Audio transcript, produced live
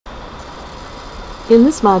In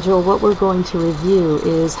this module, what we're going to review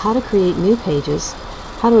is how to create new pages,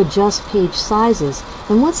 how to adjust page sizes,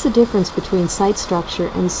 and what's the difference between Site Structure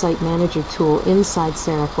and Site Manager tool inside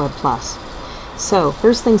Serif WebPlus. So,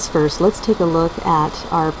 first things first, let's take a look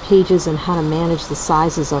at our pages and how to manage the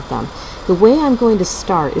sizes of them. The way I'm going to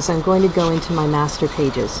start is I'm going to go into my master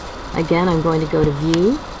pages. Again, I'm going to go to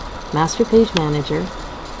View, Master Page Manager,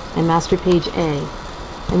 and Master Page A.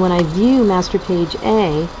 And when I view Master Page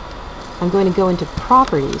A, I'm going to go into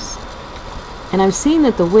Properties. And I'm seeing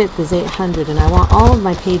that the width is 800, and I want all of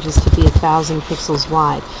my pages to be 1,000 pixels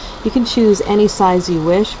wide. You can choose any size you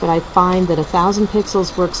wish, but I find that 1,000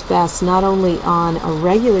 pixels works best not only on a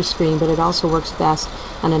regular screen, but it also works best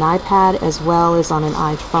on an iPad as well as on an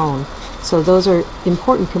iPhone. So those are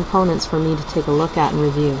important components for me to take a look at and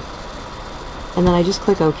review. And then I just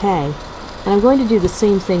click OK. And I'm going to do the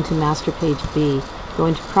same thing to Master Page B. Go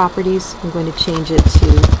into Properties, I'm going to change it to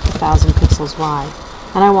 1,000 pixels wide.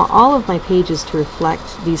 And I want all of my pages to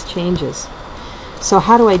reflect these changes. So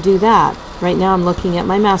how do I do that? Right now I'm looking at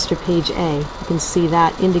my Master Page A. You can see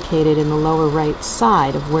that indicated in the lower right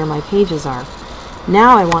side of where my pages are.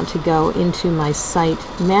 Now I want to go into my Site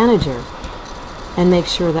Manager and make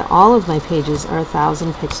sure that all of my pages are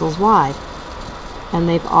 1,000 pixels wide. And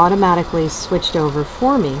they've automatically switched over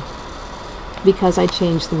for me because I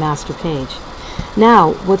changed the master page.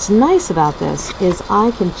 Now, what's nice about this is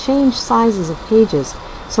I can change sizes of pages.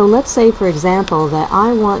 So let's say, for example, that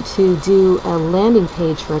I want to do a landing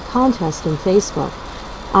page for a contest in Facebook.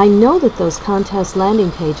 I know that those contest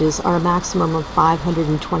landing pages are a maximum of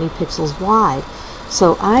 520 pixels wide.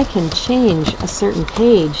 So I can change a certain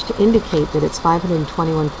page to indicate that it's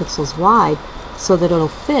 521 pixels wide so that it'll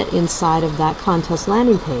fit inside of that contest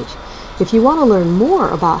landing page. If you want to learn more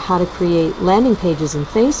about how to create landing pages in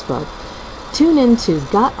Facebook, tune into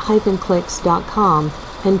got-clicks.com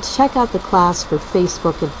and check out the class for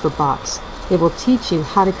Facebook and for Box. It will teach you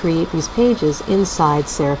how to create these pages inside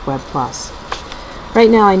Serif WebPlus. Right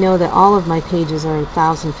now I know that all of my pages are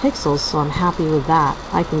 1,000 pixels, so I'm happy with that.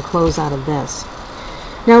 I can close out of this.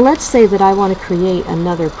 Now let's say that I want to create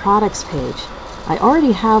another products page. I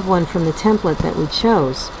already have one from the template that we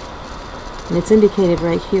chose, and it's indicated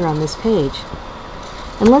right here on this page.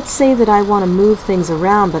 And let's say that I want to move things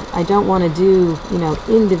around, but I don't want to do,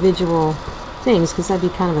 individual things because that'd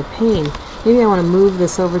be kind of a pain. Maybe I want to move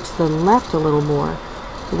this over to the left a little more.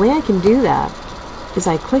 The way I can do that is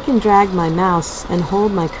I click and drag my mouse and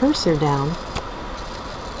hold my cursor down,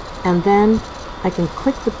 and then I can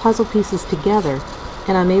click the puzzle pieces together,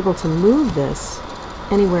 and I'm able to move this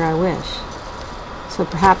anywhere I wish. So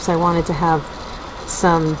perhaps I wanted to have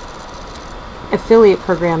some affiliate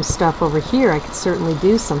program stuff over here. I could certainly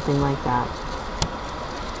do something like that.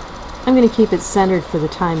 I'm going to keep it centered for the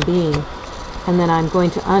time being, and then I'm going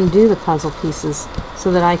to undo the puzzle pieces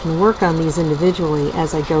so that I can work on these individually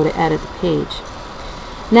as I go to edit the page.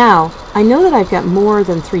 Now, I know that I've got more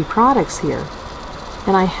than 3 products here,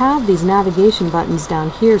 and I have these navigation buttons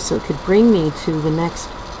down here so it could bring me to the next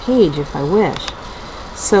page if I wish.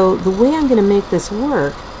 So the way I'm going to make this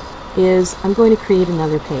work is I'm going to create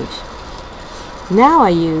another page. Now I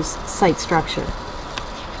use Site Structure.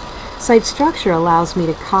 Site Structure allows me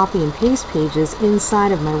to copy and paste pages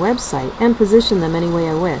inside of my website and position them any way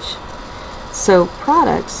I wish. So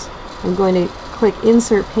Products, I'm going to click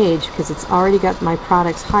Insert Page because it's already got my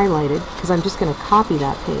products highlighted, because I'm just going to copy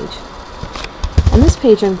that page. And this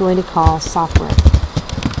page I'm going to call Software.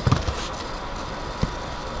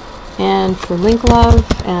 And for link love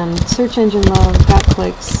and search engine love,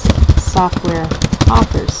 got-clicks, software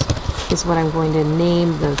offers is what I'm going to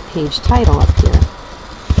name the page title up here.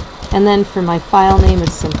 And then for my file name,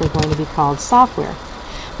 it's simply going to be called software.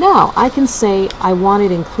 Now I can say I want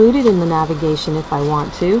it included in the navigation if I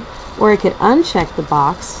want to, or I could uncheck the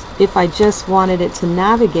box if I just wanted it to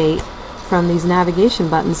navigate from these navigation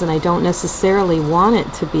buttons and I don't necessarily want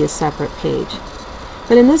it to be a separate page.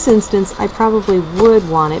 But in this instance, I probably would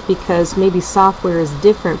want it because maybe software is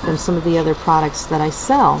different from some of the other products that I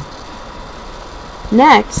sell.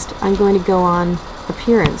 Next, I'm going to go on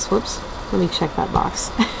Appearance. Whoops, let me check that box.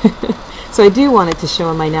 So I do want it to show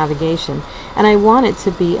in my navigation, and I want it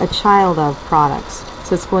to be a child of products,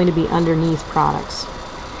 so it's going to be underneath products.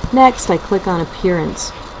 Next, I click on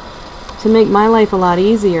Appearance. To make my life a lot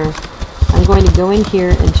easier, I'm going to go in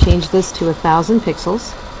here and change this to 1,000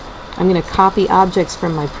 pixels. I'm going to copy objects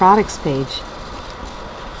from my products page,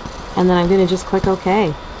 and then I'm going to just click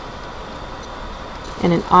OK.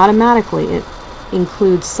 And it automatically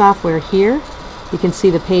includes software here. You can see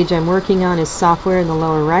the page I'm working on is software in the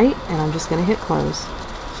lower right, and I'm just going to hit close.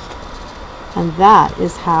 And that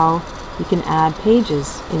is how you can add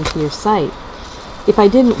pages into your site. If I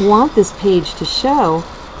didn't want this page to show,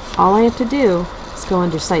 all I have to do is go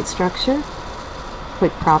under Site Structure,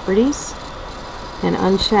 click Properties, and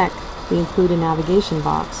uncheck the Include a Navigation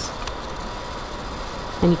box.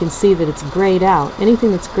 And you can see that it's grayed out.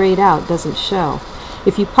 Anything that's grayed out doesn't show.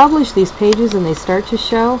 If you publish these pages and they start to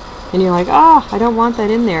show, and you're like, oh, I don't want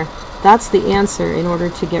that in there, that's the answer in order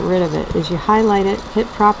to get rid of it, is you highlight it, hit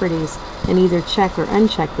Properties, and either check or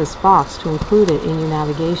uncheck this box to include it in your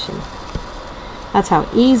navigation. That's how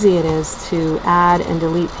easy it is to add and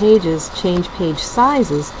delete pages, change page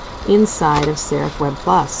sizes inside of Serif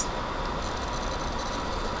WebPlus.